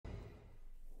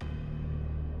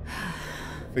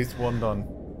Phase 1 dann.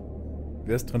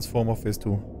 Wer ist Transformer Phase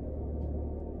 2?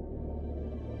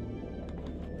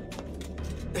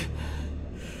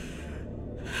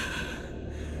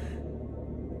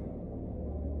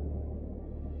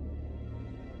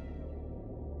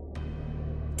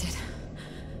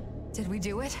 Did we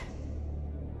do it?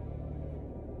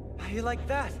 How you like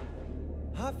that?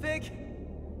 Huh, Fig?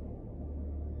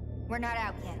 We're not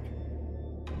out yet.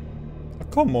 Oh,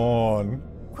 come on.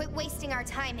 Quit wasting our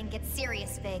time and get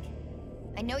serious, Fig.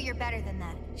 I know you're better than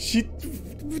that. Shit.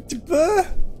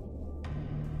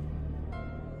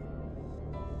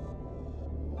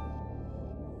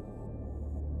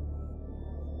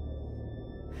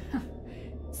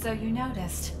 So you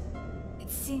noticed. It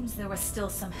seems there was still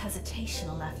some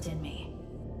hesitation left in me.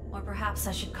 Or perhaps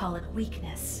I should call it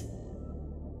weakness.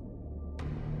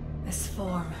 This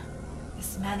form,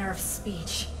 this manner of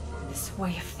speech, this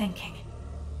way of thinking.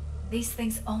 These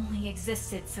things only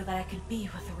existed so that I could be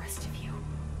with the rest of you.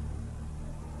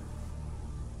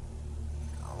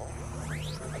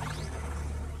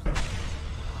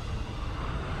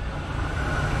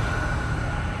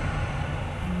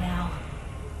 And now,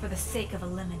 for the sake of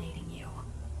eliminating you,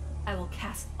 I will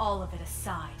cast all of it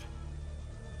aside.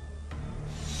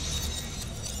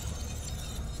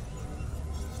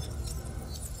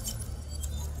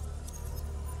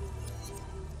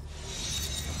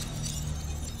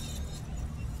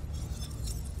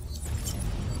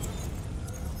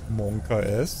 Monka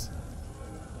S.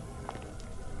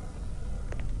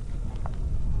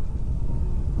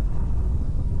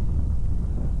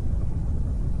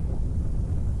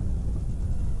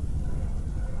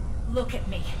 Look at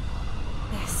me.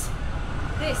 This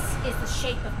is the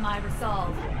shape of my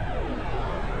resolve.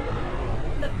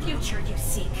 The future you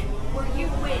seek, where you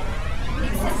win,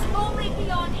 exists only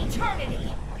beyond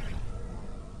eternity.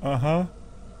 Aha.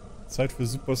 Zeit für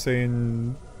Super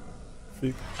Saiyan.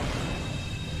 Fig.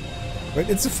 Wait,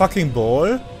 it's a fucking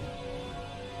ball?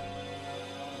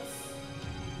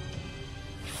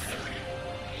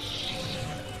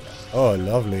 Oh,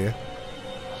 lovely.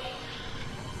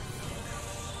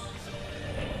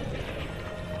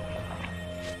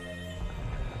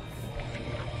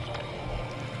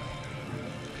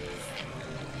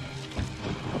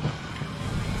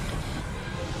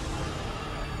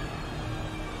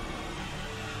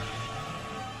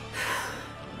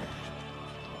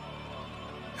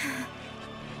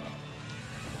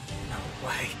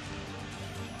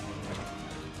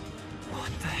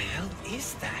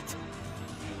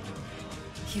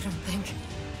 You don't think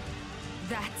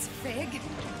that's Fig?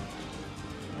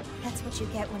 That's what you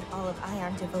get when all of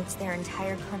Ion devotes their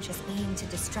entire conscious being to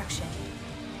destruction.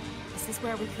 This is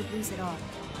where we could lose it all.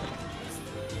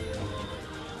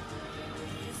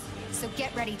 So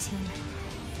get ready, team.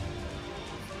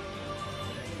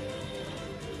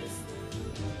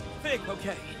 Fig,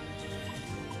 okay.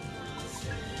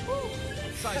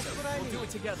 Sizer, we'll do it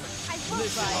together. I will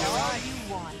try all you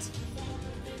want.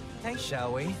 Thanks,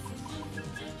 shall we?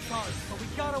 Sorry, but we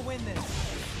gotta win this.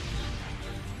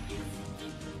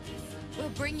 We'll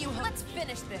bring you home. Let's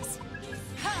finish this.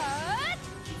 Cut!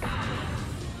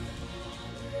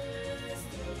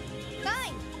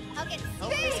 Fine! I'll get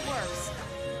Hope this works.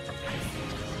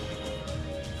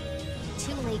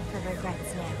 Too late for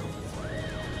regrets now.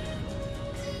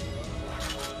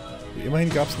 Immerhin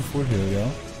gab's ein Full Heal, ja?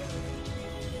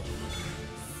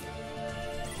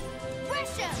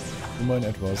 Immerhin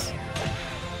etwas.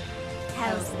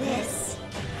 How's this?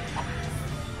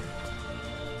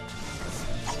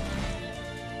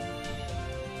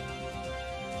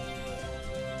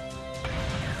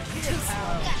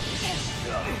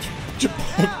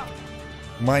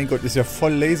 Mein Gott, ist ja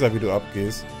voll Laser, wie du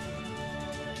abgehst.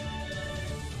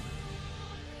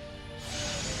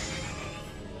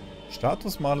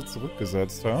 Statusmale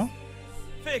zurückgesetzt, ja?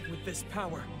 Fig with this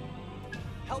power.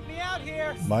 Help me out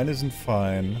here. Meine sind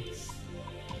fein.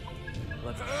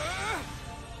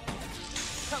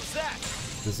 How's that?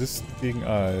 Resist gegen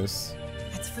Eis.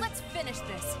 Let's finish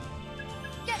this.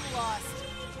 Get lost.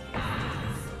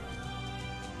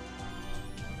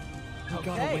 We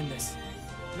gotta win this.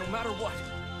 No matter what.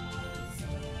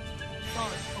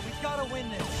 Sorry, but we gotta win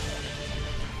this.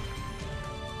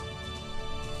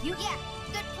 Yeah,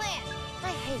 good plan.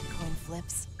 I hate coin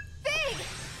flips. Big!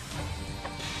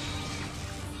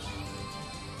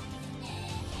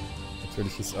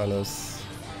 Natürlich ist alles...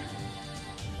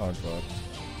 Oh Gott.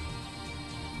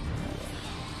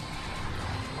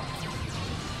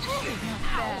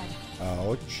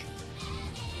 Autsch.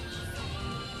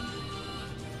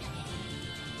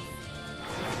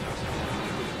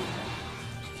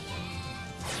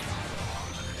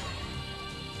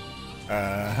 You're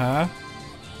Aha.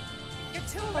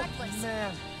 too reckless.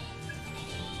 Man.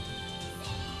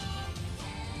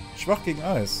 Schwach gegen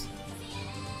Eis.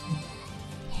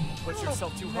 Put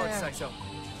yourself too hard, Saizo.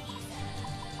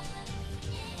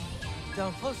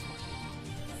 Down close.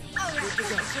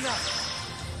 Listen up.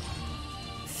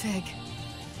 Fig.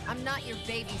 I'm not your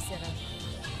babysitter.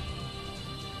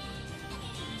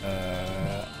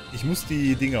 Ich muss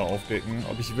die Dinger aufdecken,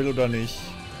 ob ich will oder nicht.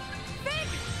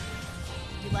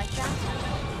 You like that?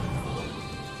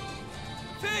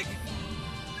 Fig!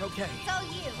 Okay. So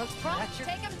you. Looks prompt. That's your-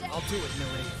 Take him down. I'll do it,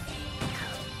 Millie.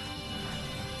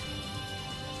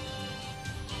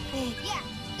 Yeah,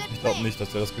 good Ich glaube plan. nicht,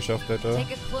 dass er das geschafft hätte.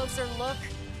 Take a closer look.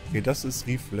 Okay, das ist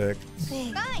Reflect.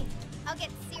 Fine. I'll get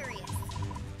serious.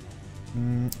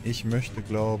 Ich möchte,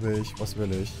 glaube ich, was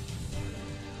will ich?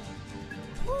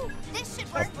 Woo, this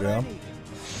should work. Abwehr. Out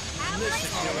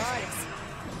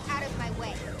of my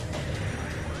way.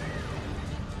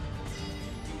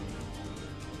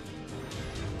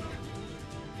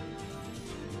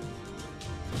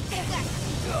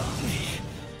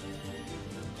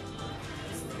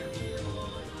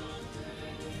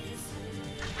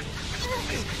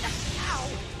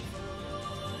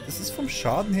 Das ist vom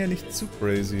Schaden her nicht zu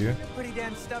crazy. Pretty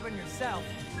damn stubborn yourself.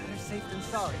 Better safe than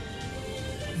sorry.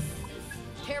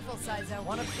 Careful, Saizo.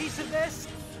 Want a piece of this?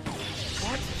 That's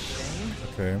a shame.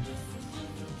 Okay.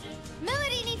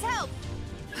 Melody needs help.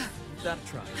 That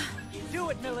try. Do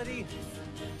it, Melody.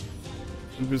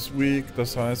 Du bist weak,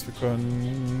 das heißt, wir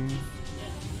können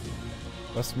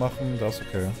das machen, das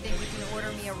okay. Think you can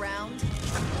order me around?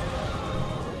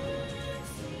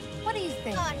 What do you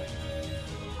think? On.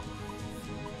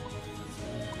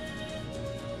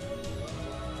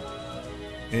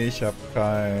 Ich habe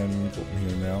kein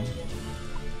Gruppenheal mehr.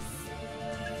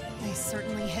 They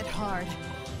certainly hit hard.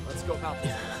 Let's go about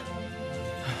this.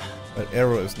 Weil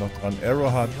Arrow ist noch dran. Arrow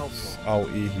hat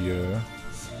AOE hier.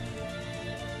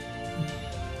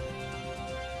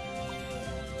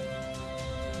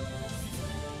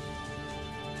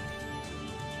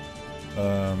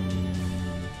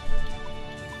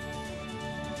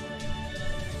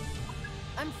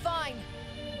 I'm fine.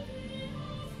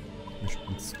 Ich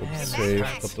bin safe.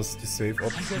 Ich glaube, das ist die Safe Good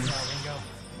Option. now, Ringo.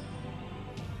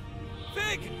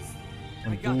 Fig!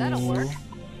 Und That'll du work.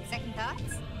 Second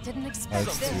thoughts? Didn't expect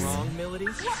Als this. die- Wrong, Melody?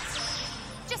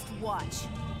 Just watch.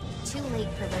 Too late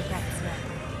for regrets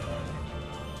now.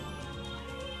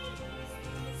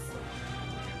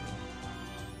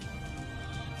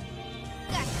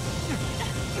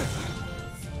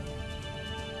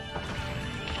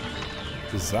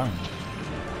 Gesang.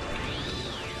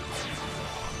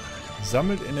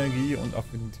 Sammelt Energie und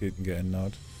Affinitäten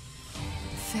geändert.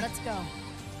 Let's go.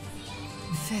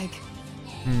 Fig.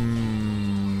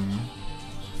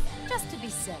 Just to be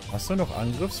safe. Hast du noch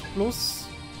Angriffsplus?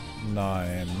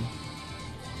 Nein.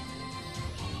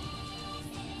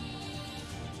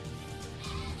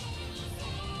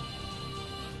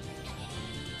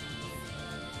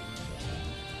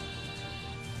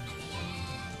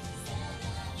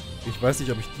 Ich weiß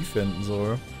nicht, ob ich die finden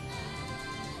soll.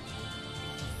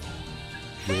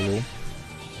 YOLO.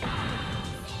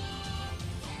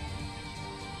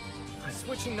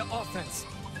 Switching to offense.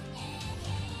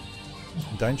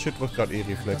 Dein Shit wird gerade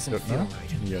reflektiert, ne?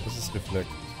 Ja, das ist Reflekt.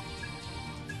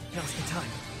 Now's the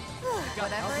time.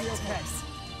 Whatever it takes.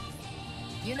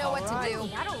 You know what to Alright. do.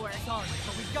 That'll work. Sorry,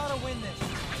 but we gotta win this.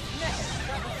 Next,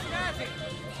 snazzy.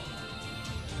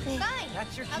 Fine.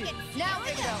 That's your I'll cue. get Now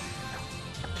we go.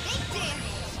 Big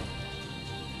damage.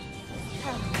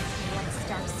 What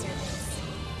star service.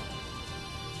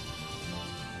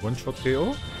 One-Shot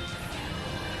KO?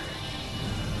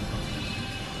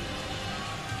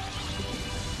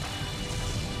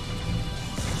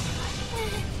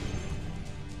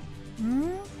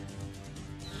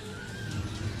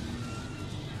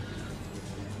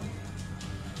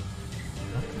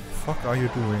 What the fuck are you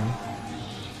doing?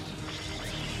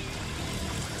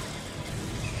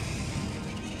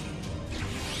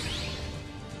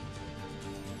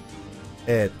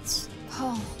 Ed.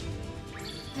 Paul,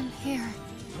 I'm here.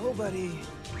 Nobody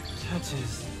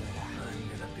touches that. I'm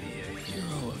gonna be a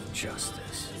hero of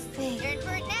justice. You're in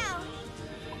for it now.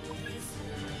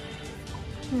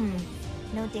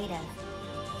 No data.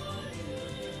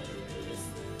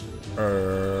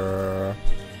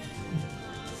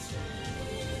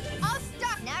 I'll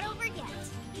stop. Not over yet.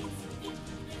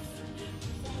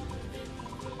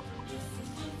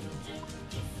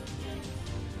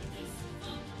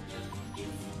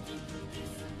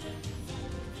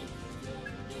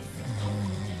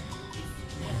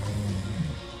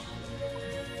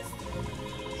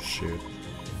 Shit.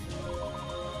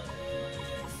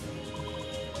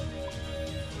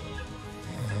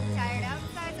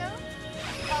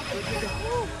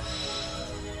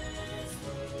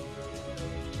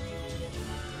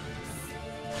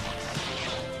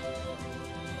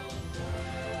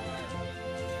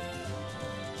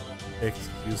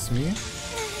 Excuse me.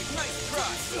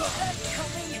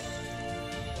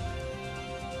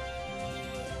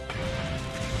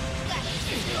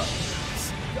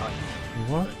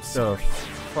 What the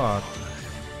fuck?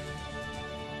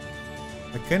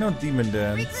 I cannot demon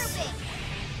dance.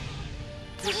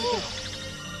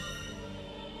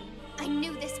 I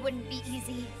knew this wouldn't be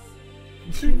easy.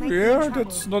 Yeah,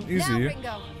 that's not Now, easy.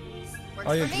 Ringo. Works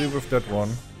I for agree me. with that one.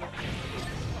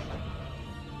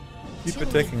 Keep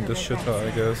attacking this shitter, I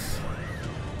guess.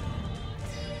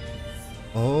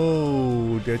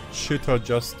 Oh, that shitter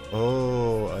just...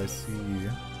 Oh, I see.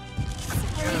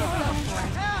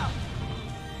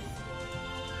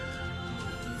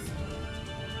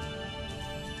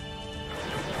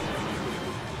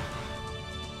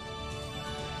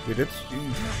 Geht jetzt...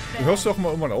 Du hörst doch mal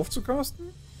irgendwann auf zu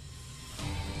casten?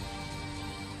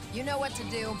 You know what to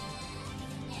do.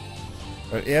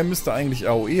 Weil er müsste eigentlich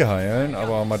AOE heilen,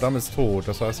 aber Madame ist tot.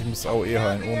 Das heißt, ich müsste AOE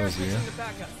heilen ohne sie.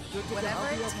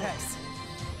 Whatever it takes.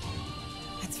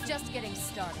 It's just getting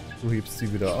started. Du hebst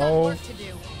sie wieder We've got auf. work to do.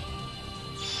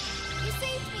 You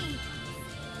saved me.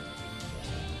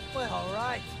 Well, all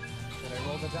right. Should I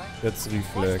roll the dice? Jetzt What's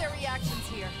Reflex. their reactions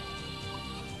here?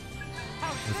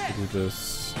 Jetzt du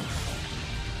das.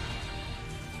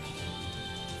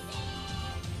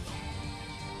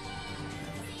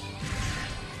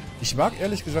 Ich mag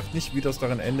ehrlich gesagt nicht, wie das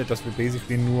darin endet, dass wir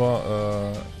basically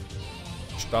nur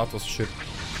Status-Shit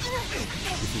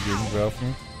durch die Gegend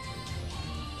werfen.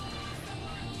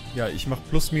 Ja, ich mach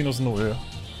plus minus 0.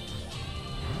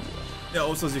 Ja,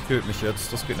 außer sie killt mich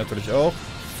jetzt. Das geht natürlich auch.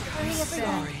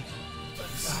 Sorry.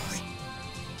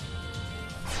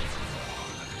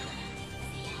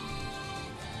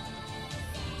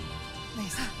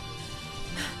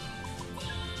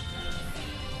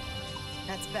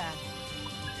 That's bad.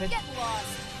 Get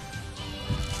lost.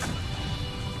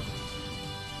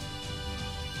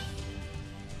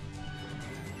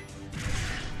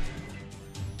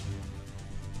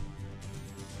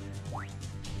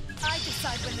 I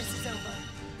decide when this is over.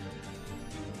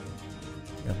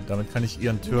 Ja, damit kann ich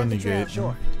ihren Turn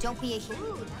negaten. Don't be a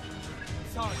huge.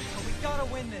 Sorry, but we gotta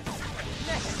win this.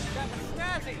 Nick, that was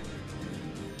snazzy.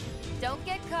 Don't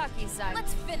get cocky, Simon.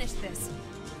 Let's finish this.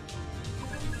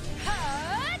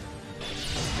 Hut!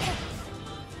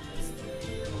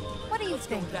 What do you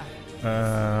think?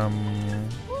 Don't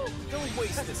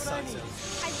waste this sunset.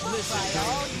 I will Try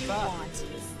all you want. As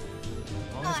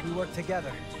long as we work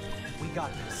together, we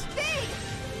got this.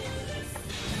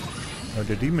 Ja,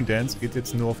 der Demon Dance geht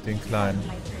jetzt nur auf den Kleinen.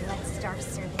 my blood star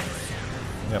servants.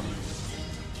 Ja.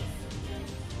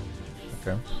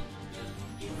 Okay.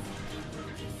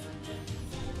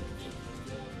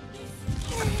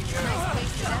 Nice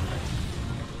wasted effort.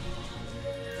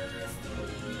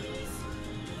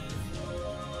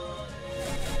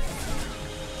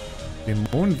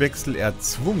 Dämonenwechsel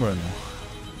erzwungen.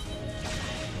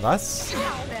 Was?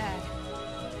 How bad?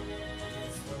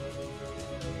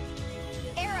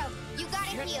 Arrow, you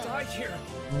gotta heal. here.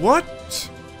 What?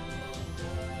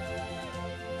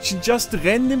 She just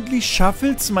randomly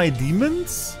shuffles my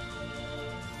demons?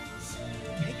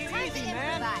 Take it Time to easy,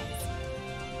 man. improvise.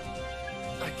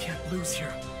 I can't lose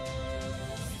here.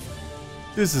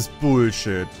 This is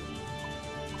bullshit.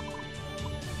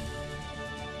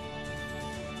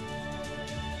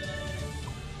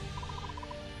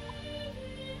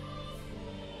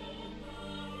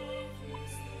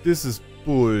 This is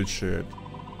bullshit.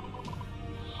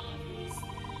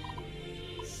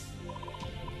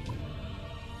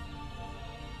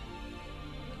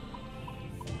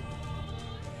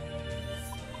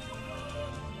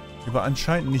 Aber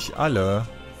anscheinend nicht alle.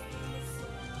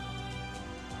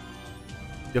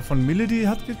 Der von Milady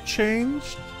hat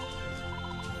gechanged.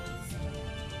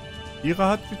 Ihre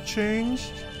hat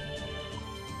gechanged.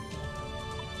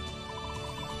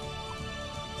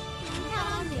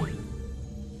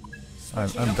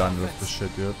 I'm done with this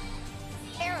shit, dude.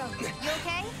 Arrow, you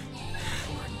okay?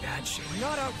 We're in bad shape.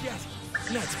 Not out yet.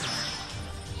 Let's go.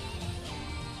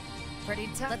 Pretty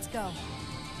tough. Let's go.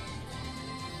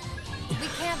 We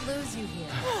can't lose you here.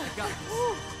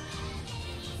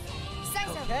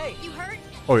 Saizo, Okay. you hurt?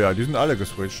 Oh ja, die sind alle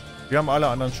geswitcht. Die haben alle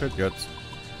anderen Shit jetzt.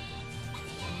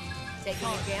 Taking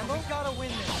a gamble? We gotta win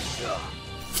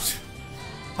this.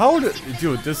 How the...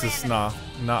 Dude, this is... Nah,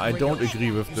 I don't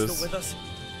agree with You still this. with us?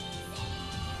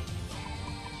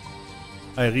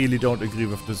 I really don't agree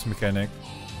with this mechanic.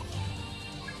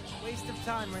 Waste of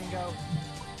time, Ringo.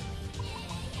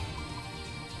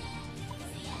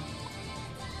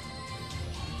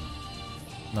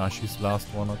 Nah, she's last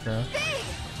one, okay.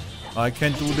 I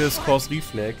can't do this cause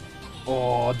reflect.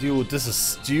 Oh, dude, this is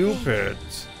stupid.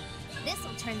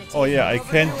 This'll turn the Oh yeah, I table.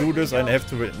 can't do this and have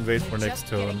to wait for You're next just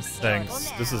turn. getting started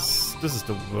Thanks. now. This is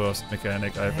the worst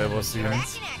mechanic I've ever seen. Back in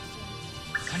action.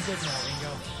 I'm good now,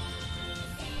 Ringo.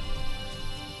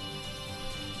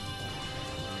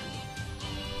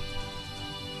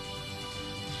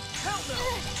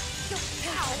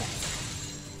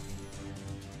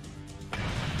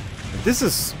 This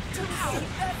is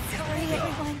Sorry,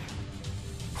 everyone.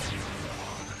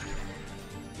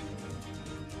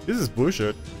 this is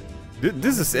bullshit.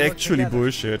 This is actually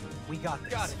bullshit. We got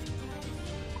this. Got it.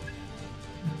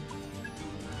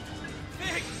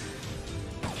 Big!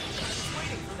 I was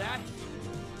waiting for that.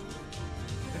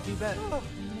 Could be better. Oh,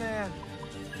 man.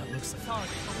 That looks like Sorry,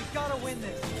 but we gotta win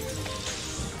this.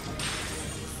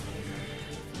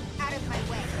 Out of my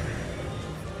way.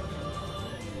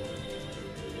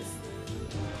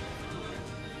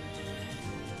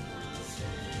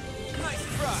 nice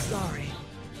try. Sorry.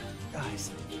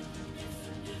 Guys.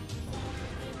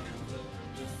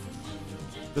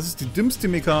 Das ist die dümmste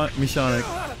Mechanik.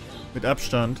 Mit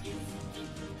Abstand.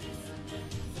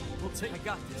 We'll take. I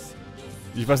got this.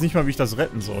 Ich weiß nicht mal, wie ich das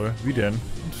retten soll. Wie denn?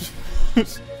 That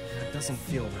doesn't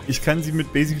feel right. Ich kann sie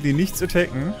mit basically nichts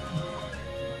attacken.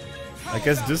 I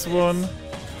guess this one.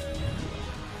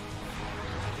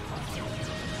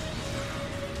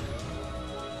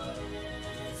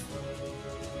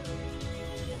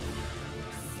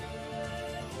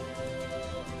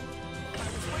 I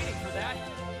was waiting for that.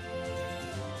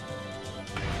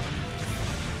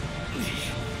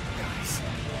 Guys,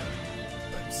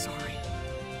 I'm sorry.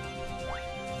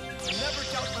 I'll never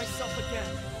doubt myself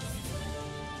again.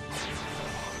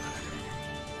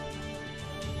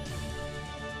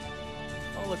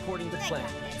 All according to plan,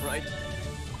 right?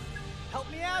 Help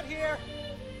me out here.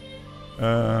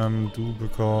 Du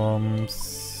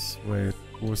bekommst... Wait,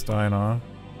 wo ist deiner?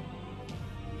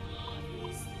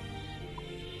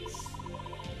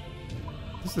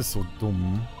 Das ist so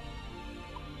dumm.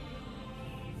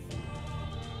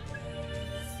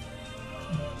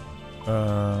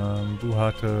 Du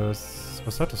hattest...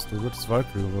 Was hattest du? Du hattest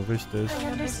Walküre, richtig.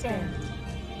 I understand.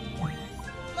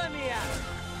 Let me out.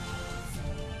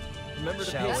 Remember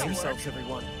to Shall pace we? yourselves,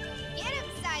 everyone. Get him,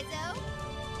 Sizo.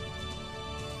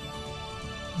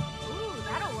 Ooh,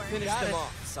 that'll work. Finish Got them it.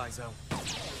 off, Sizo.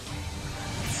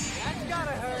 That's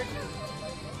gotta hurt.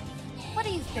 What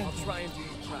do you I'll think? try and do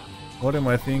you proud. What am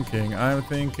I thinking? I'm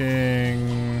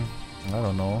thinking... I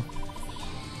don't know.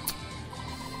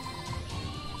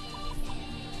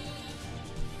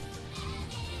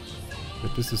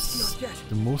 But this is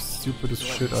the most stupidest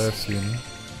shit I have seen.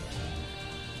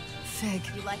 Fig.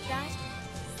 You like that?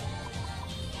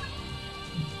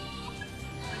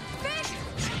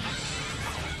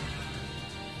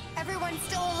 Everyone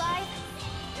still alive?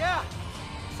 Yeah.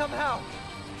 Somehow.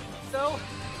 So,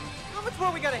 how much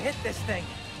more we gotta hit this thing?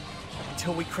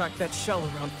 Until we crack that shell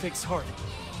around Fig's heart.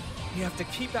 We have to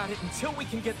keep at it until we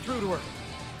can get through to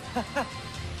her.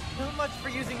 Too much for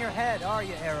using your head, are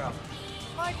you, Arrow?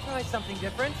 Might try something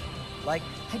different. Like,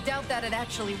 I doubt that'd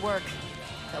actually work.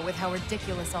 But with how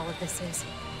ridiculous all of this is,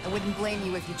 I wouldn't blame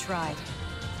you if you tried.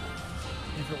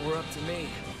 If it were up to me,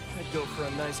 I'd go for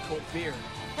a nice cold beer.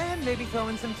 and maybe throw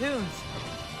in some tunes.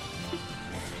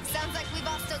 Sounds like we've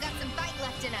all still got some fight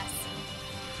left in us.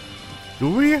 Do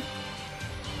we? Not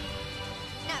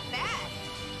bad.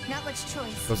 Not much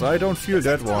choice. Because I don't feel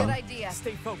that Good one. idea.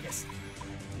 Stay focused.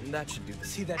 That should do the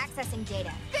See that? Accessing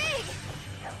data. Big!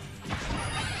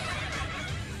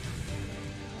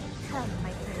 Come,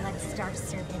 my blood-starved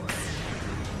servants.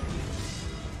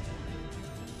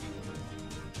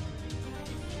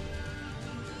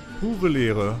 Pure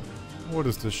Leere. What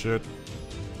is this shit?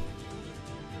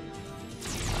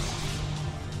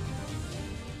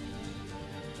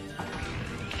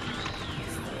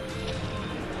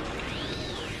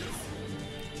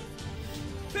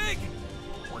 Big!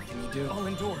 What can you do? I'll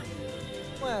endure.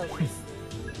 Well,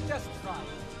 just try.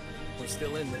 We're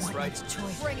still in this, right?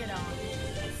 Bring it on.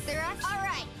 Sirach? All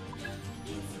right.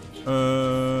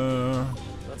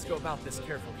 Let's go about this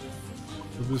carefully.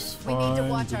 Du bist We need to fein,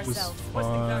 watch du bist ourselves.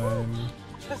 fein,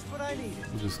 Just what I needed.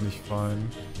 du bist nicht fein.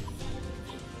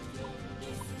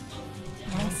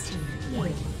 Nice to meet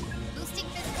you. Boosting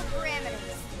physical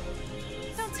parameters.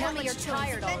 Don't tell me you're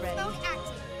tired Defense already. mode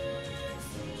active.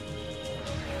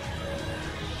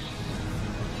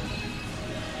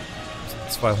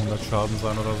 Muss 200 Schaden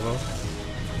sein oder so.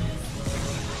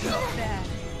 Bad.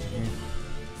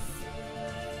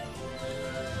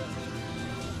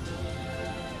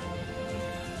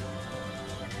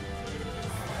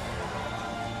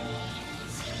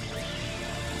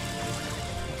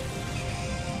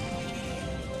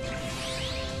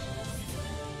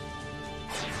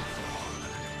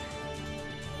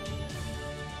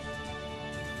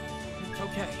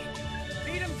 Okay.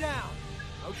 Beat him down.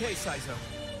 Okay, Saizo.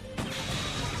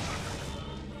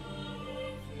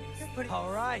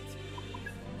 All right.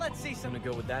 Let's see I'm some. gonna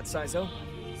go with that, Saizo.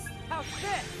 How's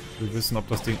this? Wir wissen, ob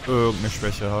das Ding irgendeine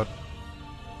Schwäche hat.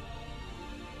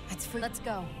 Let's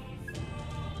go.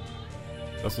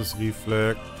 Das ist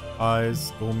Reflect,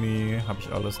 Eis, Gummi, habe ich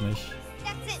alles nicht.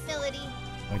 That's it, Melody.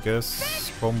 I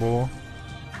guess, Combo.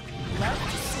 Love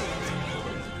to see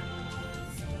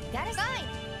Got it? Fine.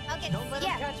 I'll get Don't let him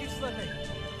yeah. catch you slipping.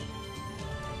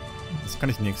 Das kann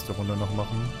ich nächste Runde noch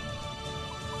machen.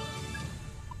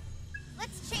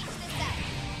 Let's change this up.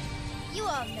 You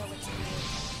all know what to do.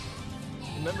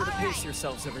 Remember to pace Alright.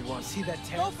 yourselves, everyone. See that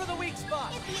tail? Go for the weak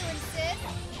spot. If you insist.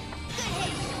 Good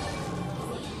hit.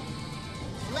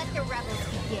 Let the rebels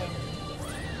begin.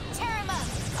 Tear him up.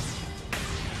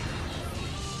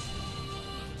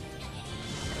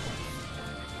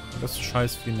 Das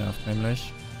scheiß viel nervt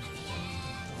nämlich.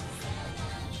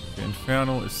 Der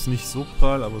Inferno ist nicht so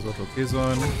prall, aber sollte okay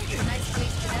sein. Nice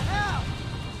place for them.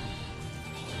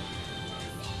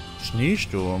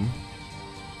 Schneesturm.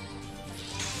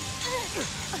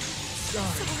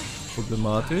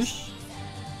 Problematisch.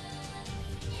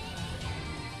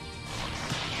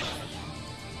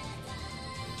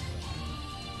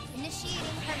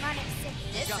 Initiating harmonic sync.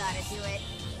 This ought to do it.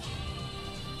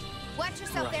 Watch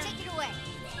yourself Right. there. Take it away.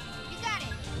 You got it.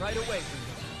 Right away,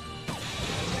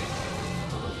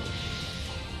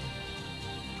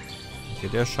 Okay,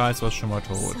 der Scheiß war schon mal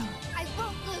tot. I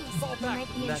won't lose. Fall We back.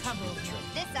 might be in That should trouble. be the trick.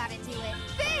 This ought to do it.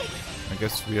 Big! I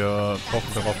guess wir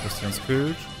hoffen darauf, dass der uns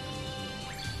killt.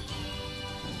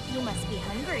 You must be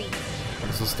hungry.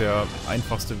 Das ist der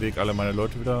einfachste Weg, alle meine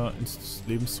Leute wieder ins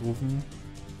Leben zu rufen.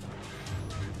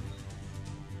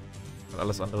 Und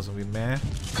alles andere ist irgendwie meh.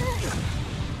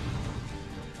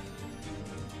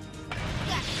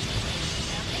 Yeah.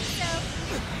 Don't think so.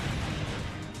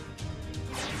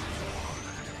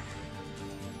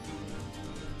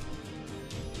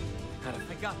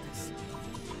 I got this.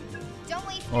 Don't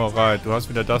waste your Alright, time. du hast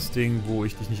wieder das Ding, wo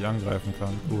ich dich nicht angreifen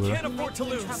kann. Cool. Can't You might afford to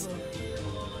be in lose. trouble.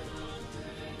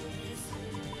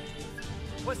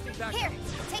 Twisting back. Here,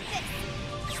 take this.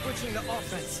 Switching to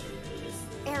offense.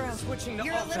 Arrow, Switching to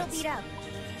you're a little offense. beat up.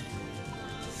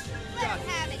 Let him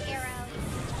have it, Arrow.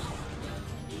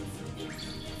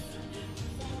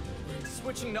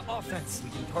 Switching to offense. We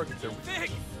can target their big.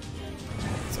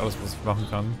 Das ist alles, was ich machen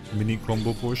kann.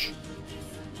 Mini-Combo-Push.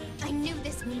 I knew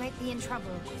this. We might be in trouble.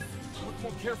 Look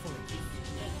more carefully.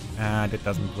 Ah, that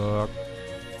doesn't work.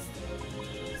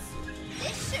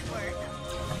 This should work.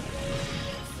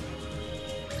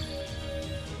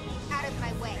 Out of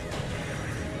my way.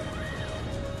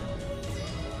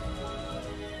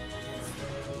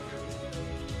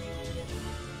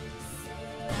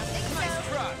 Don't think Nice so.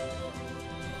 try.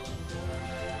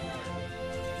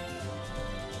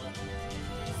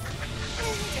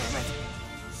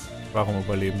 Warum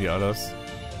überleben die alles?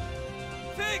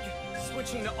 Big.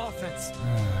 Switching to offense.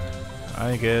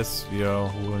 I guess, wir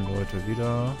holen Leute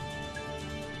wieder.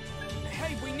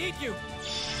 Hey, we need you.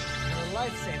 You're a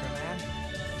lifesaver, man.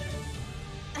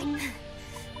 I'm...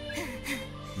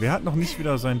 Wer hat noch nicht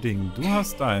wieder sein Ding? Du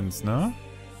hast deins, ne?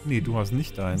 Nee, du hast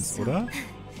nicht deins, oder?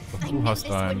 Doch, I du knew hast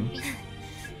this wouldn't deinen. be...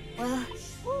 Well,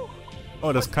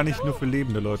 Oh, das kann ich nur für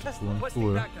lebende Leute Just tun. twisting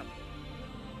Cool. back up.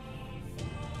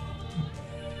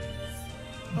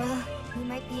 well, we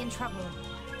might be in trouble.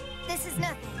 This is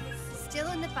nothing. Still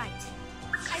in the fight.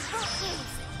 I won't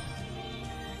lose.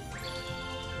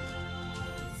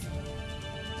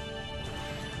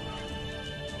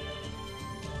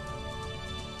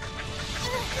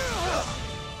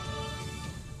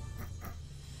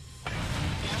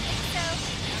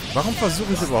 Warum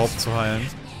versuche ich überhaupt zu heilen?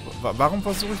 Warum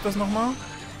versuche ich das nochmal?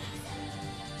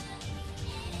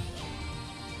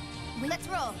 Let's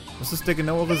roll. Was ist der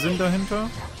genauere Sinn dahinter? Out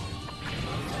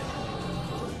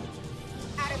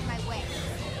of my way.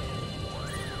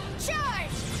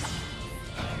 Charge!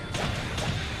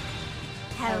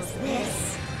 How's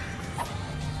this?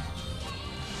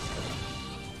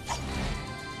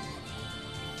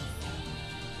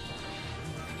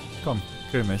 Komm,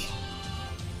 kill mich.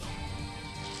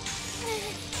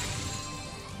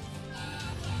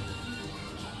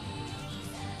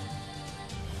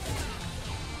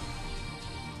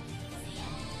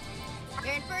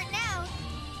 You're in for it now.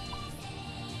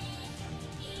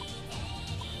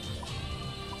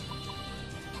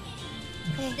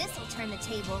 This'll turn the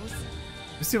tables.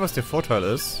 Wisst ihr, was der Vorteil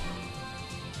ist?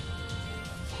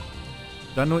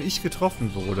 Da nur ich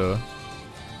getroffen wurde,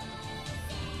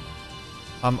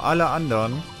 haben alle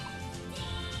anderen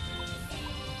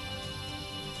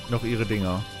noch ihre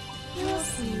Dinger. You'll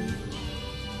see.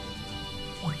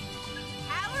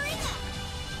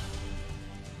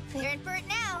 You're in for it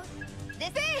now. This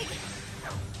big.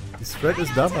 Die Spread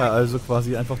ist dabei also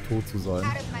quasi einfach tot zu sein.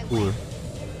 Cool.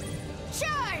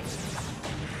 Charge.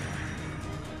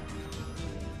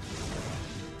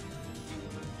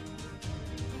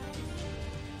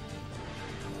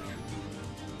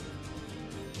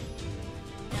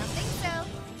 Don't think so.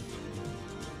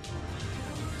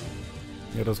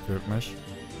 Ja, das gehört mich.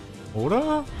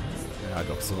 Oder? Ja,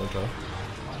 doch, sollte.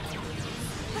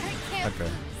 Okay,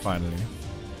 finally.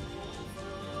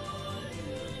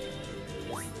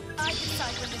 I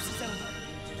decide when this is over.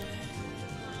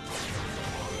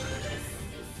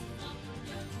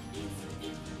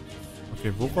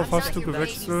 Okay, worauf hast du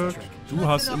gewechselt? Du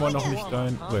hast immer noch nicht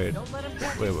dein... Wait.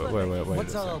 Wait.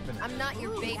 What's our opener? I'm not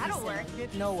your Ooh, that'll work. babysitter.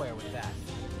 Get nowhere with that.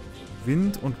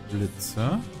 Wind und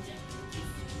Blitze.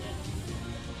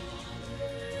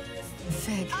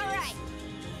 Fig, All right.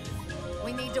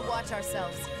 we need to watch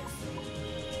ourselves.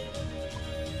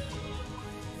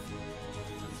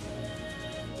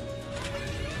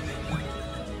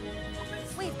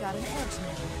 We've got an edge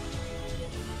now.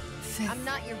 Fig, I'm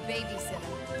not your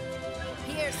babysitter.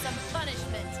 Here's some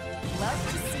punishment. Love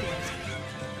to see it.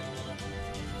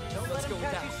 Don't let him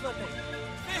catch you slipping.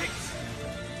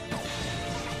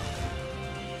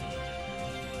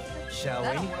 Shall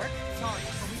That'll we? work. Sorry,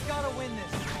 but we gotta win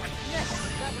this. Yes,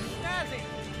 that was snazzy.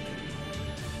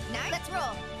 Now let's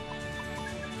roll.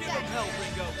 Give Got him it. hell,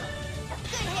 Ringo.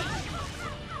 Good hit.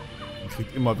 Man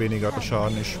kriegt immer weniger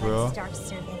Schaden, ich schwöre. Dark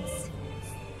servants.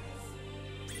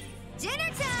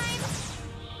 Dinner time.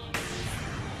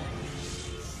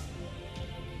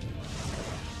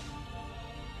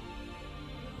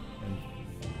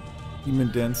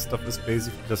 Demon Dance Stuff ist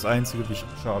basically das einzige, wie ich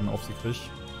Schaden auf sie kriege.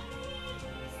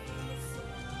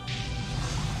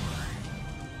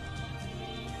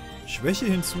 Schwäche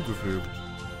hinzugefügt.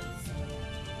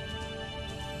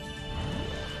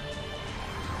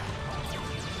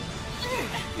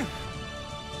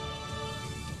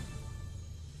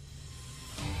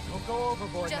 Don't go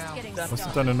overboard Just now. getting Was sind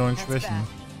started. deine neuen That's Schwächen?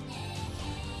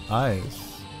 bad. Eis.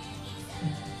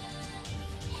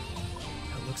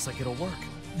 That looks like it'll work.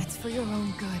 It's for your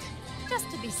own good. Just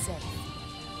to be safe.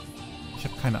 Ich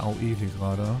habe keine AOE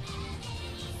gerade.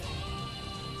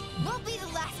 We'll be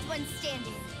the last one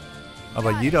standing.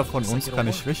 Aber jeder von uns kann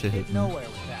eine Schwäche Get hitten. nowhere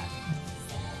with that.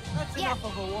 That's Yeah. enough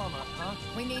of a warm-up, huh?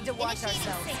 We need to watch Initiating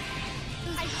ourselves. sync.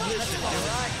 I All vote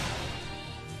right.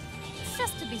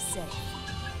 Just to be safe.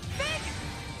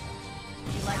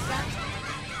 You like that?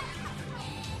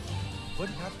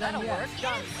 Wouldn't have That'll done yet. work. you,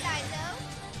 Saizo.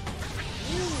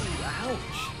 Ooh,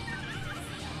 ouch.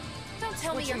 Don't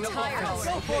tell me you're Switching tired up.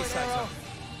 Go already. for it, Arrow.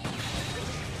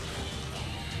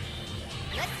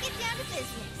 Let's get down to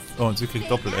business. Oh, und sie kriegt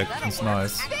Doppel-Actions,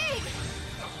 nice. Big.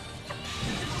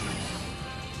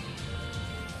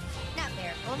 Not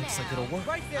miracle Looks like now. it'll work.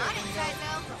 Right there, On it, Ringo.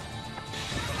 Saizo.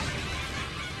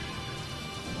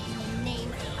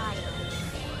 Name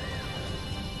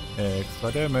Iron.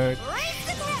 Extra Damage. Raise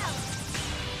the ground.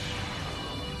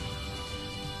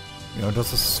 Ja,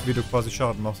 das ist, wie du quasi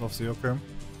Schaden machst auf sie, okay.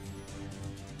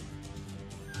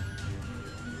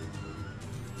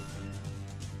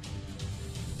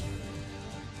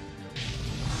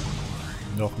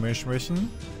 Noch mehr Schwächen.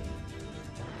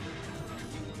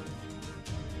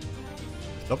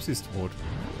 Ich glaube, sie ist tot.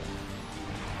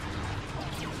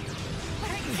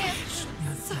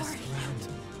 Sorry.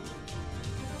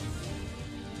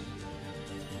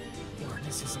 Darn,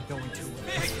 this isn't going too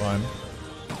well. Ist fein.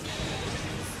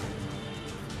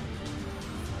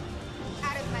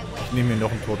 Out of my way. Ich nehme mir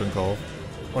noch einen Tod in Kauf.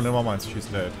 Und immer meins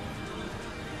schießt Held.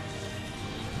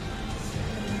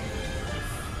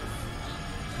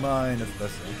 Meine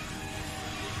Fresse.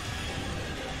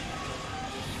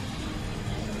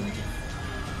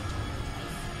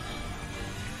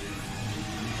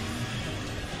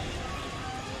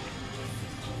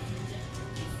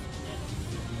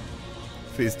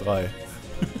 Phase 3.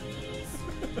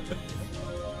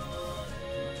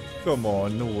 Come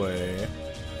on, no way.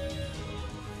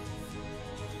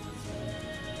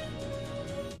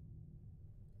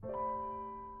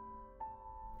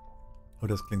 Oh,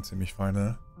 das klingt ziemlich fein,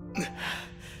 ne?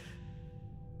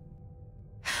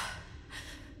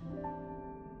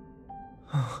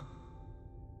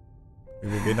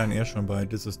 Wir gehen dann eher schon bei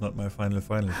This is not my final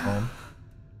form.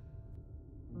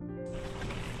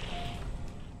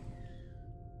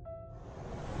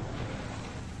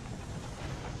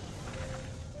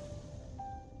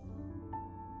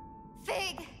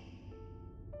 Fig.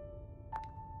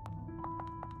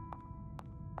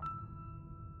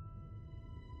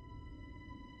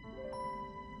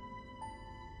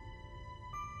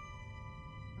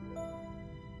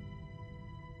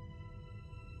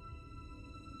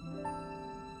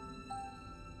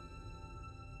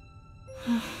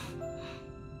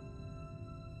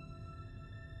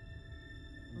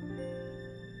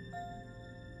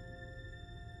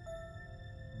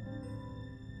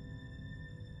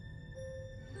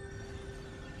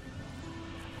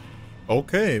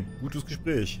 Okay, gutes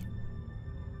Gespräch.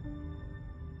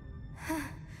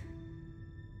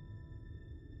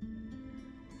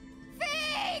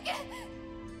 Fig.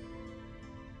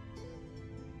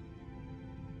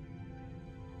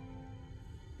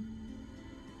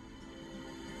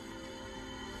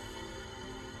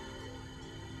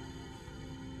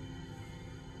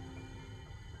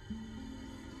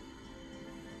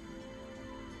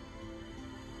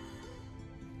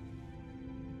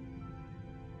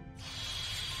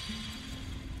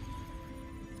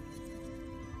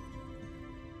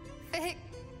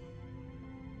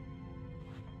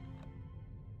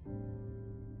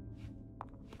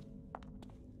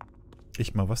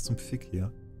 Ich mal was zum Fick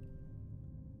hier.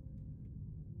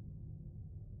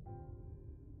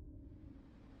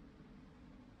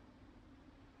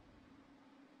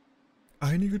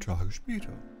 Einige Tage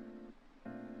später.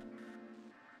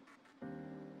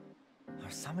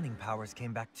 Our summoning powers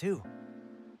came back too.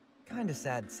 Kinda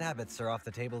sad Sabbaths are off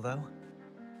the table though.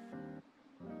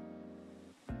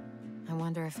 I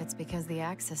wonder if it's because the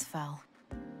Axis fell.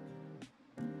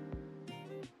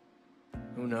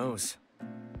 Who knows?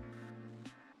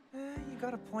 You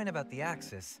got a point about the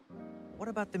Axis. What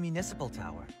about the municipal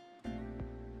tower?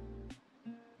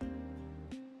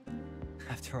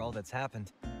 After all that's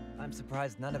happened, I'm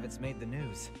surprised none of it's made the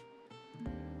news.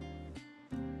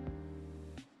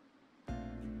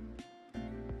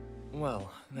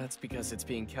 Well, that's because it's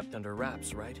being kept under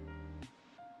wraps, right?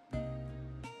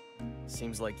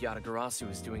 Seems like Yatagarasu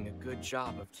is doing a good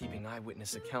job of keeping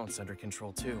eyewitness accounts under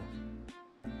control too.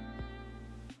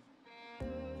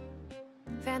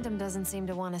 Phantom doesn't seem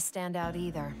to want to stand out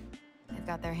either. They've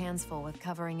got their hands full with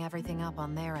covering everything up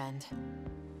on their end.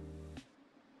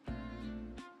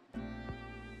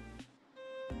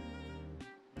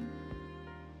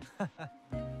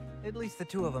 At least the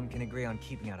two of them can agree on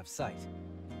keeping out of sight.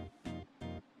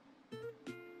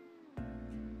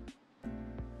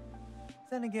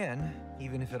 Then again,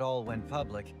 even if it all went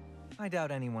public, I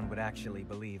doubt anyone would actually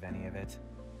believe any of it.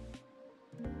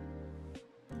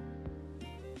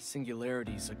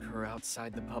 Singularities occur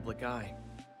outside the public eye.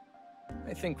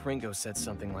 I think Ringo said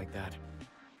something like that.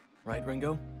 Right,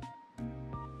 Ringo?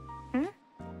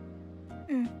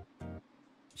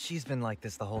 She's been like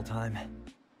this the whole time.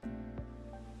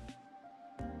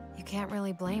 You can't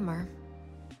really blame her.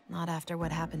 Not after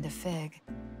what happened to Fig.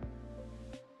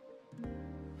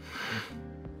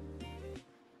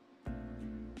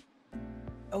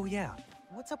 Oh yeah,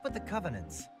 what's up with the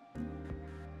Covenants?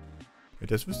 Ja,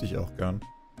 das wüsste ich auch gern.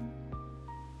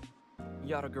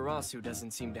 Yatagarasu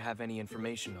doesn't seem to have any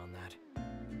information on that.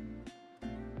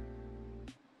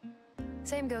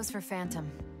 Same goes for Phantom.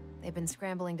 They've been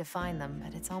scrambling to find them,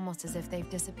 but it's almost as if they've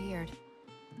disappeared.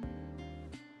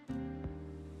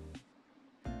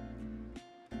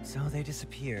 So they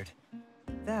disappeared.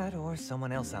 That or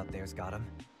someone else out there's got them.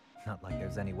 Not like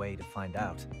there's any way to find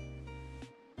out.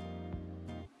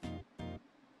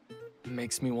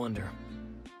 Makes me wonder.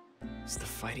 Is the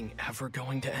fighting ever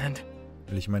going to end?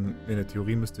 Weil ich meine, in der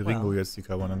Theorie müsste Ringo Well, jetzt die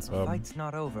Covenants The haben. fight's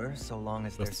not over so long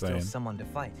as there's Just still saying. someone to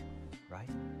fight, right?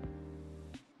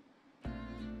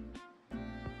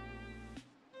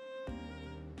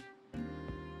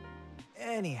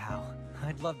 Anyhow,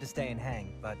 I'd love to stay and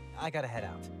hang, but I gotta head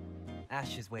out.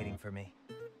 Ash is waiting for me.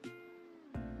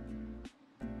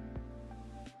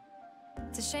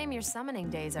 It's a shame your summoning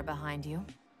days are behind you.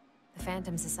 The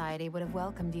Phantom Society would have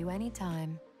welcomed you any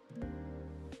time.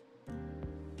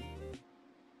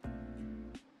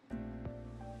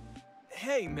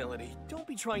 Hey, Melody, don't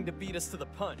be trying to beat us to the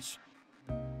punch.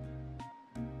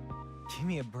 Give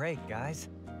me a break, guys.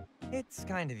 It's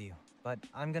kind of you, but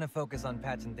I'm gonna focus on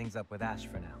patching things up with Ash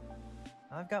for now.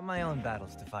 I've got my own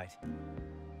battles to fight.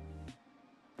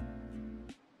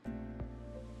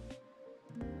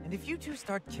 And if you two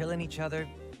start killing each other,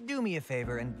 do me a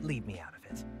favor and leave me out of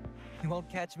it. You won't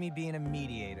catch me being a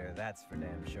mediator, that's for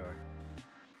damn sure.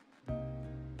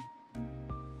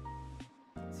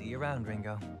 See you around,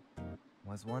 Ringo.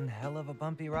 Was one hell of a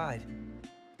bumpy ride,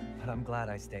 but I'm glad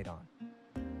I stayed on.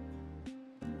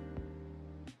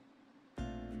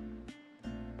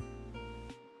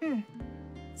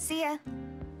 See ya.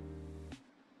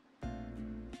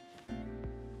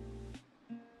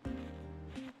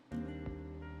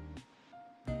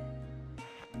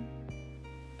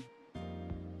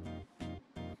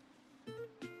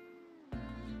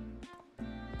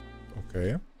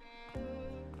 Okay.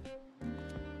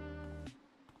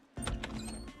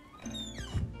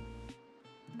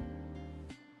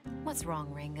 What's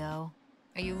wrong, Ringo?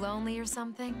 Are you lonely or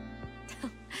something?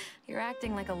 You're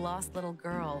acting like a lost little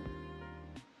girl.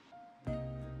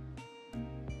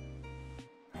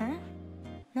 Huh?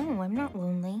 No, No, I'm not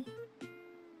lonely.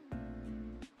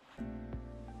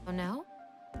 Oh, no?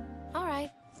 All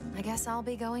right. I guess I'll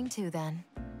be going too then.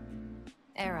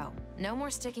 Arrow, no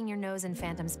more sticking your nose in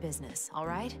Phantom's business, all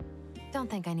right? Don't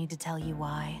think I need to tell you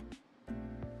why.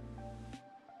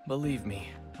 Believe me,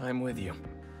 I'm with you.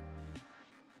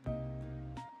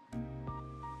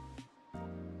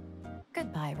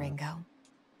 Goodbye, Ringo.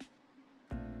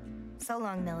 So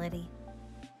long, Melody.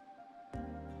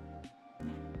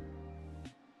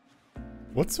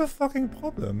 What's the fucking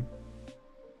problem?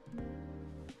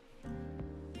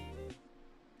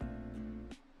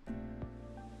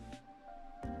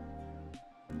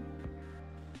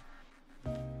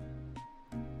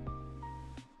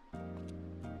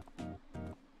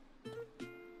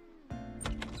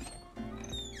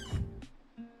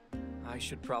 I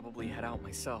should probably head out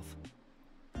myself.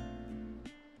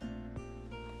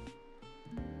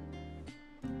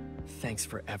 Thanks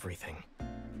for everything.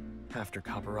 After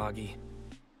Kaburagi,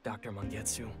 Dr.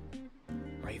 Mangetsu,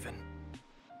 Raven.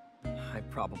 I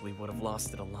probably would have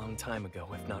lost it a long time ago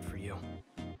if not for you.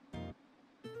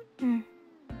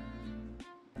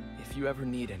 If you ever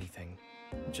need anything,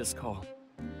 just call.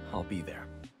 I'll be there.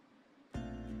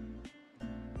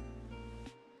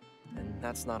 And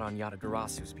that's not on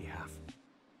Yatagarasu's behalf.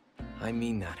 I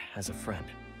mean that as a friend.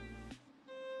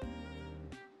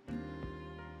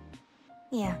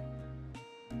 Yeah.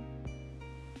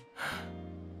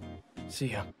 See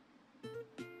ya.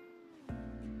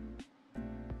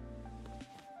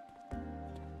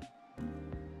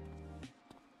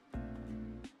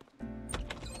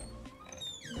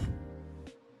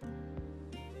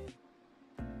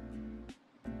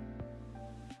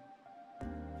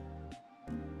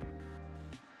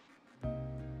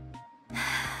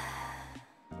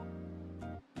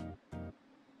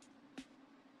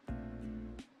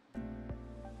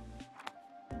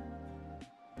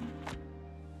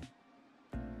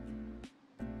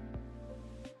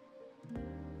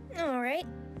 Alright.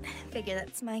 Figure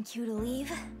that's my cue to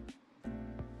leave.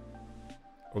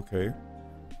 Okay.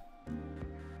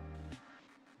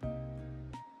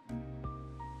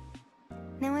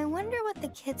 Now I wonder what the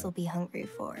kids will be hungry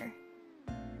for.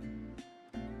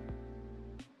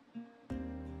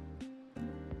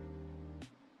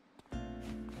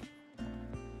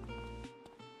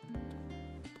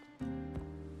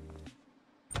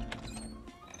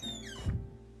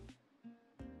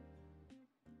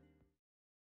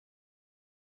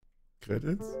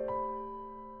 Credits?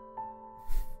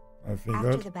 I After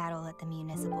figured. the battle at the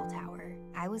municipal tower,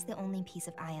 I was the only piece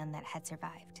of Ion that had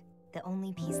survived. The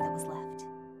only piece that was left.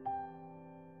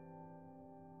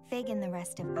 Fig and the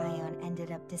rest of Ion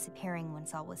ended up disappearing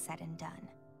once all was said and done.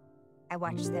 I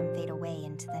watched them fade away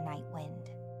into the night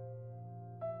wind.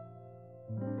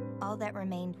 All that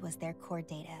remained was their core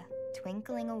data,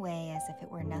 twinkling away as if it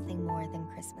were nothing more than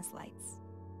Christmas lights.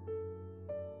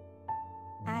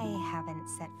 I haven't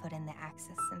set foot in the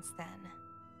Axis since then.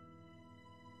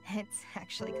 It's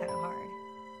actually kind of hard.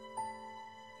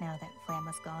 Now that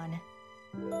Flamma's gone.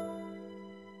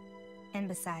 And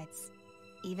besides,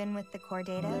 even with the core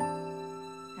data,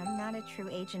 I'm not a true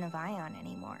agent of Ion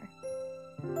anymore.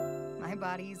 My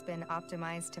body's been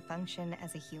optimized to function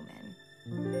as a human.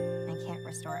 I can't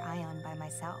restore Ion by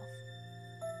myself.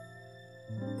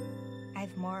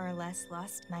 I've more or less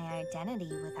lost my identity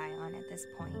with Ion at this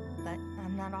point, but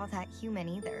I'm not all that human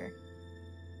either.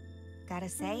 Gotta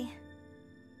say,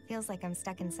 feels like I'm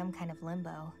stuck in some kind of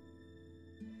limbo.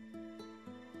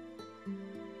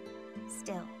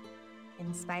 Still,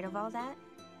 in spite of all that,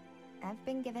 I've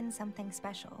been given something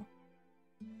special.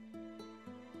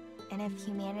 And if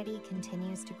humanity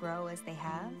continues to grow as they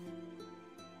have,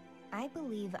 I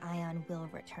believe Ion will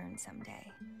return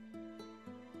someday.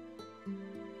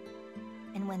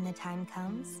 And when the time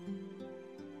comes,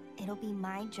 it'll be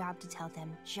my job to tell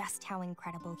them just how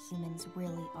incredible humans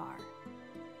really are.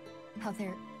 How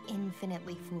they're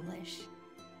infinitely foolish,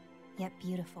 yet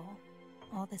beautiful,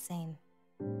 all the same.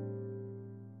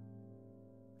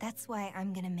 That's why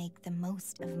I'm gonna make the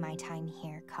most of my time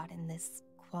here caught in this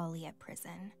Qualia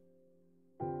prison.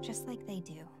 Just like they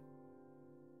do.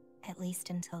 At least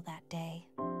until that day.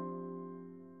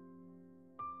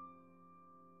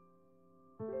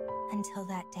 Until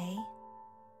that day,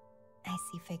 I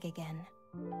see Fig again.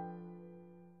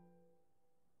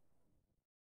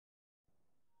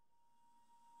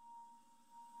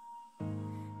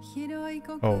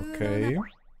 Okay.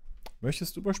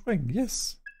 Möchtest du überspringen?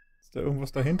 Yes. Ist da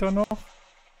irgendwas dahinter noch?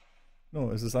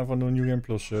 No, es ist einfach nur New Game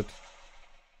Plus Shit.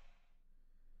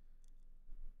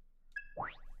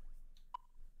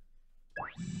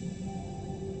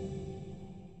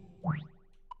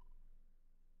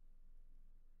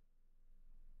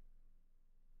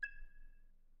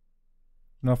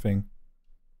 Nothing.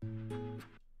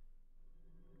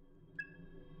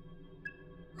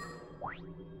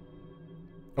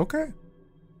 Okay.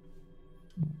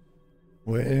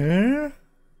 Well.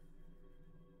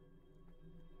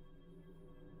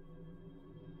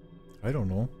 I don't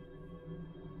know.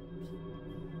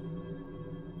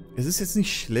 Es ist jetzt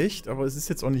nicht schlecht, aber es ist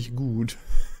jetzt auch nicht gut.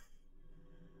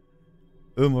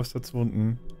 Irgendwas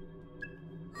dazwischen.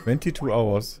 22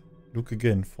 hours. Look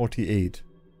again. 48.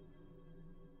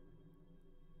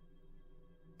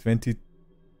 20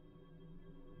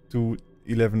 to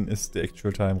 11 is the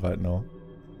actual time right now.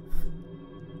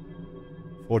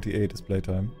 48 is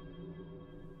playtime.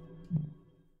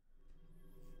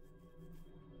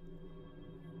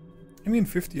 I mean,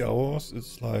 50 hours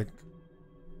is like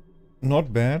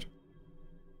not bad.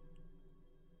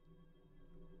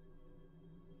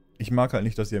 Ich mag halt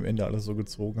nicht, dass sie am Ende alles so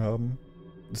gezogen haben.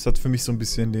 Das hat für mich so ein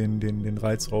bisschen den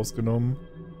Reiz rausgenommen.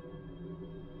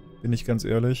 Bin ich ganz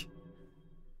ehrlich.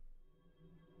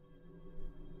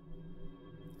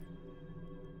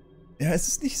 Ja, es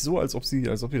ist nicht so, als ob sie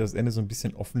das Ende so ein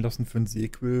bisschen offen lassen für ein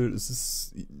Sequel. Es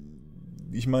ist,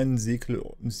 ich meine,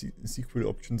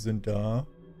 Sequel-Options sind da.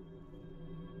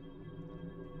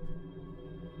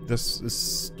 Das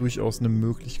ist durchaus eine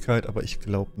Möglichkeit, aber ich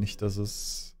glaube nicht, dass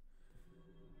es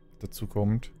dazu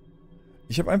kommt.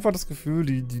 Ich habe einfach das Gefühl,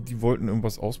 die wollten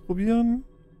irgendwas ausprobieren,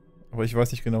 aber ich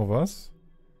weiß nicht genau was.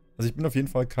 Also ich bin auf jeden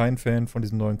Fall kein Fan von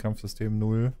diesem neuen Kampfsystem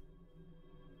 0.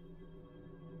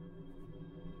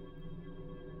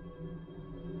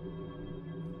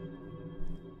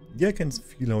 Yeah, I can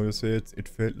feel how you say it. It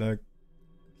felt like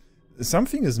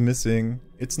something is missing.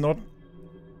 It's not.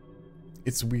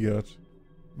 It's weird.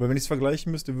 Weil wenn ich es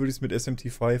vergleichen müsste, würde ich es mit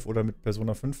SMT5 oder mit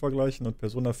Persona 5 vergleichen und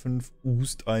Persona 5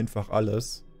 ust einfach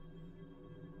alles.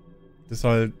 Das ist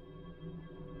halt.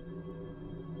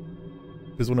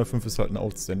 Persona 5 ist halt ein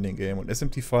outstanding Game und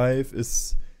SMT5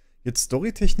 ist jetzt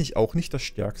storytechnisch auch nicht das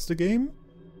stärkste Game,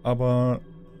 aber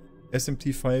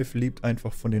SMT5 lebt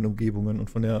einfach von den Umgebungen und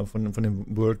von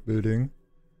dem Worldbuilding.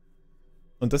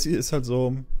 Und das hier ist halt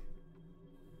so.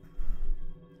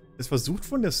 Es versucht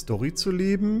von der Story zu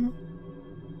leben,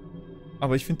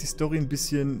 aber ich finde die Story ein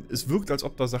bisschen. Es wirkt, als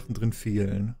ob da Sachen drin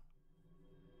fehlen.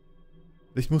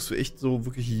 Ich musste echt so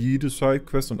wirklich jede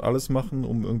Sidequest und alles machen,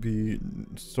 um irgendwie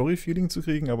ein Story-Feeling zu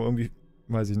kriegen, aber irgendwie,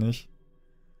 weiß ich nicht.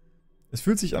 Es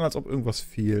fühlt sich an, als ob irgendwas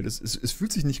fehlt. Es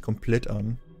fühlt sich nicht komplett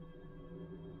an.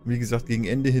 Wie gesagt, gegen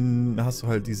Ende hin hast du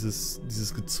halt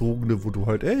dieses Gezogene, wo du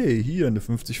halt, ey, hier eine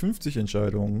 50-50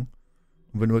 Entscheidung.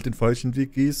 Und wenn du halt den falschen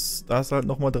Weg gehst, da hast du halt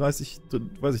nochmal 30,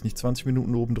 weiß ich nicht, 20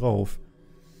 Minuten obendrauf.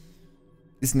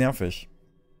 Ist nervig.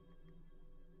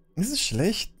 Ist es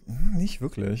schlecht? Nicht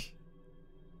wirklich.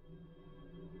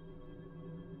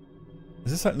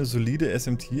 Es ist halt eine solide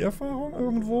SMT-Erfahrung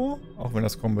irgendwo. Auch wenn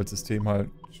das Combat-System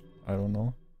halt, I don't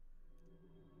know.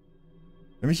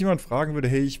 Wenn mich jemand fragen würde,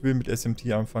 hey, ich will mit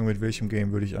SMT anfangen, mit welchem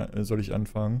Game soll ich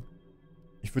anfangen?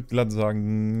 Ich würde glatt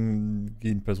sagen, geh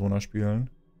in Persona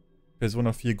spielen.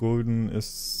 Persona 4 Golden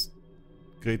ist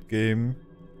great Game.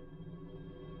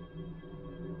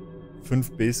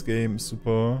 5 Base Game ist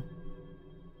super.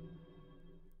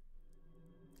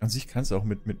 An sich kannst du auch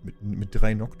mit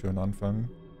 3 Nocturne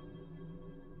anfangen.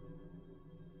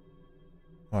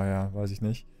 Ah ja, weiß ich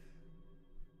nicht.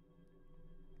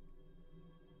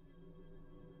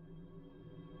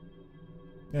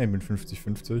 Ja, ich bin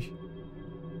 50-50.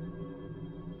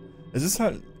 Es ist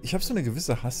halt, ich habe so eine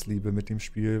gewisse Hassliebe mit dem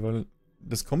Spiel, weil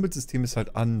das Combat-System ist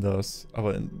halt anders,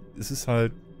 aber es ist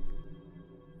halt...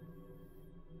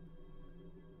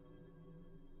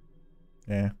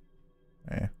 Wenn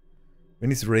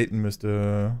ich es raten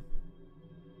müsste...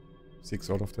 6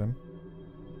 out of 10.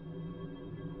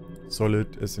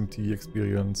 Solid SMT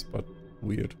experience, but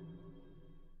weird.